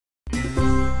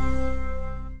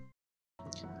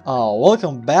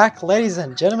Welcome back, ladies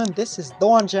and gentlemen. This is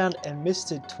Doanjan and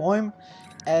MRTWOYM,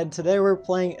 and today we're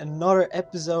playing another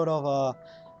episode of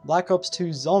Black Ops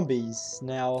 2 Zombies.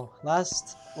 Now,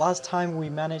 last time we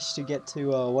managed to get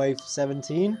to wave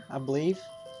 17, I believe.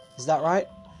 Is that right?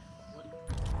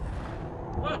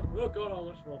 Oh god, I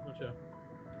almost lost my chair.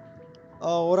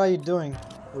 Oh, what are you doing,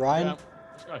 Ryan?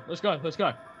 Yeah, let's go.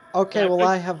 Okay, Yeah, well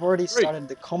I have already started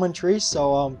the commentary,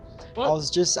 so what? I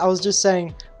was just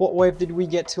saying, what wave did we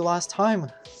get to last time?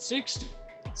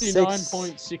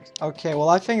 69.6. Okay, well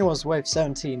I think it was wave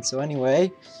 17. So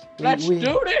anyway, Let's do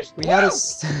this. We had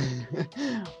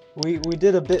we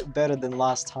did a bit better than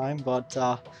last time, but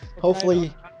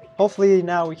hopefully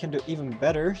now we can do even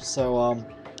better. So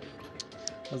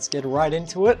let's get right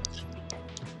into it.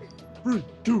 3,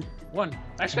 2, 1,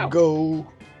 let's go. Go.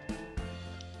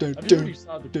 Have you already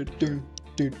started the...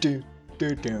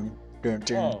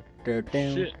 Oh,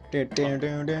 shit.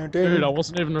 Dude, I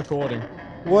wasn't even recording.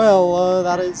 Well,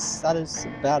 that is a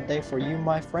bad day for you,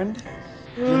 my friend.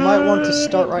 You might want to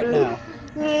start right now.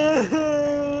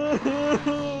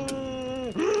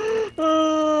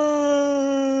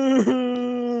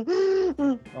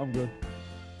 I'm good.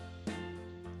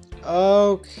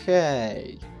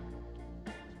 Okay.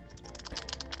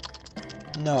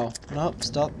 No,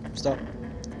 stop.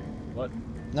 What?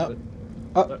 No.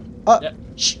 Yeah.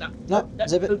 Shh. No,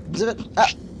 zip it. Ah.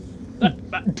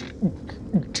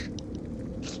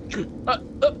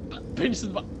 Penis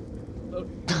in the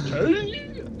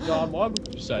God, why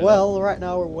would you say Well, right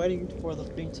now we're waiting for the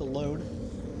thing to load.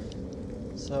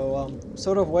 So,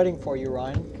 sort of waiting for you,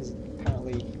 Ryan, because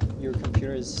apparently your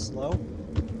computer is slow.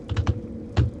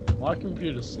 My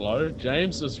computer's slow.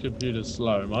 James's computer's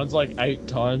slow. Mine's like 8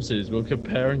 times his. We're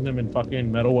comparing them in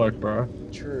fucking metalwork, bro.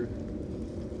 True.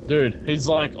 Dude, he's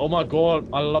like, oh my god,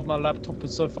 I love my laptop,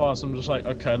 it's so fast. I'm just like,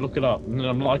 okay, look it up. And then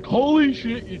I'm like, holy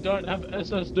shit, you don't have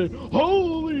SSD.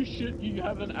 Holy shit, you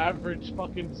have an average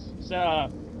fucking...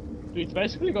 Dude, it's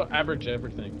basically got average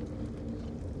everything.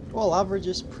 Well, average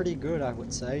is pretty good, I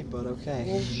would say, but okay.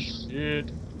 Oh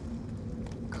shit.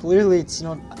 Clearly it's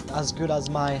not as good as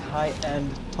my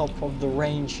high-end,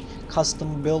 top-of-the-range,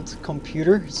 custom-built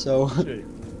computer, so... Dude,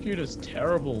 computer's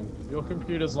terrible. Your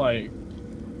computer's like...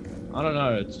 I don't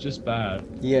know, it's just bad.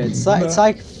 Yeah, it's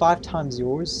like 5 times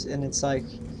yours, and it's like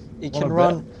it can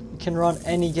run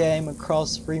any game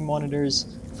across 3 monitors,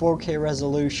 4K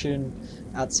resolution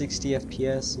at 60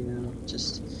 FPS. You know,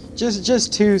 just 2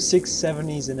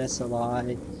 670s and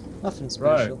SLI, nothing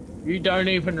special. Bro, you don't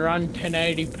even run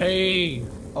 1080p.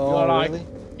 Oh, you're like, really?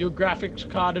 Your graphics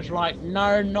card is like,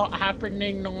 no, not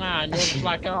happening, man. You're just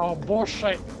like, oh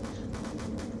bullshit.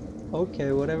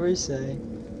 Okay, whatever you say.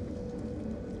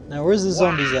 Now, where's the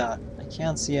zombies at? I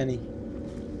can't see any.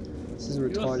 This is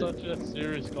retarded. You're such a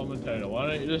serious commentator. Why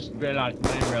don't you just be like me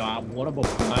and be like, what about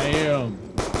BAM?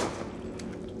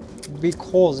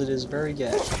 Because it is very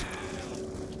gay.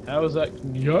 How is that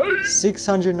gay?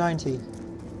 690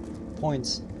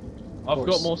 points. I've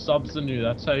got more subs than you.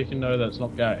 That's how you can know that's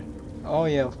not gay. Oh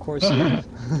yeah, of course you have.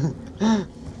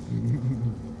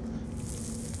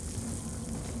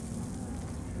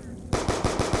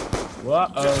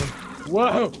 Uh-oh.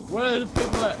 Whoa! Where are the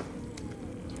people at?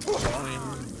 Boing,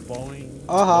 boing,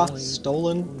 boing.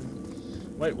 Stolen.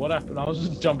 Wait, what happened? I was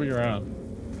just jumping around.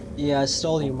 Yeah, I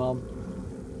stole you, Mom.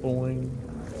 Boing.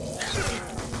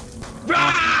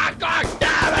 Ah! God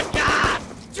damn it, God!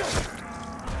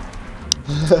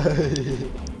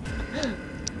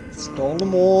 Stole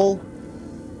them all.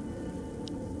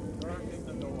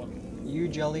 The door. You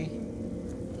jelly.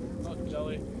 Not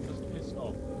jelly, just pissed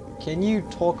off. Can you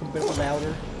talk a bit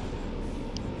louder?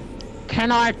 Can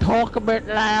I talk a bit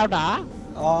louder?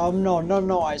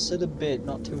 No, I said a bit,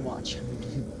 not too much.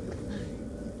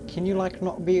 Can you, like,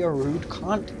 not be a rude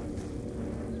cunt?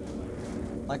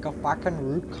 Like a fucking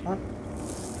rude cunt?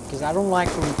 Because I don't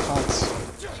like rude cunts.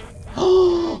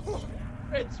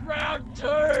 It's round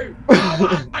 2!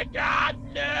 Oh my god,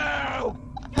 no!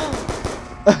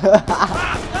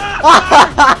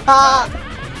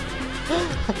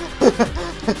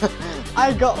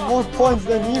 I got more points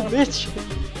than you, bitch!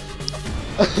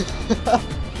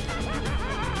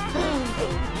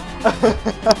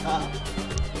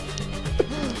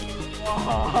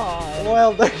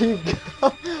 Well, there you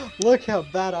go. Look how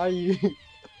bad are you.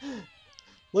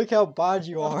 Look how bad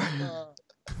you are.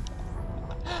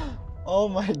 Oh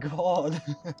my god.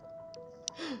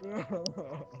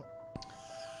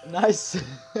 Nice.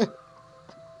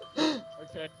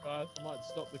 Okay, guys, I might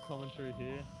stop the commentary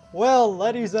here. Well,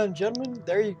 ladies and gentlemen,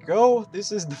 there you go.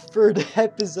 This is the 3rd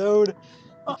episode.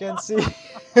 You can see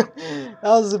that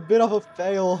was a bit of a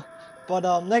fail.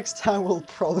 But next time we'll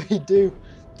probably do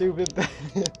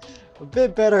a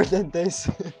bit better than this.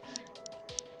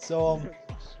 So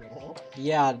Sure.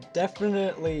 yeah,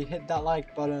 definitely hit that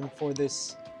like button for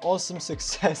this awesome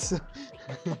success.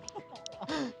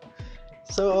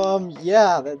 So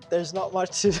yeah, there's not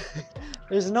much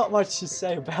to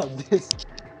say about this.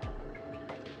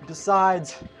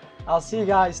 Besides, I'll see you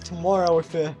guys tomorrow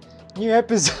with a new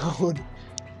episode.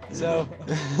 So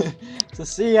so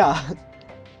see ya.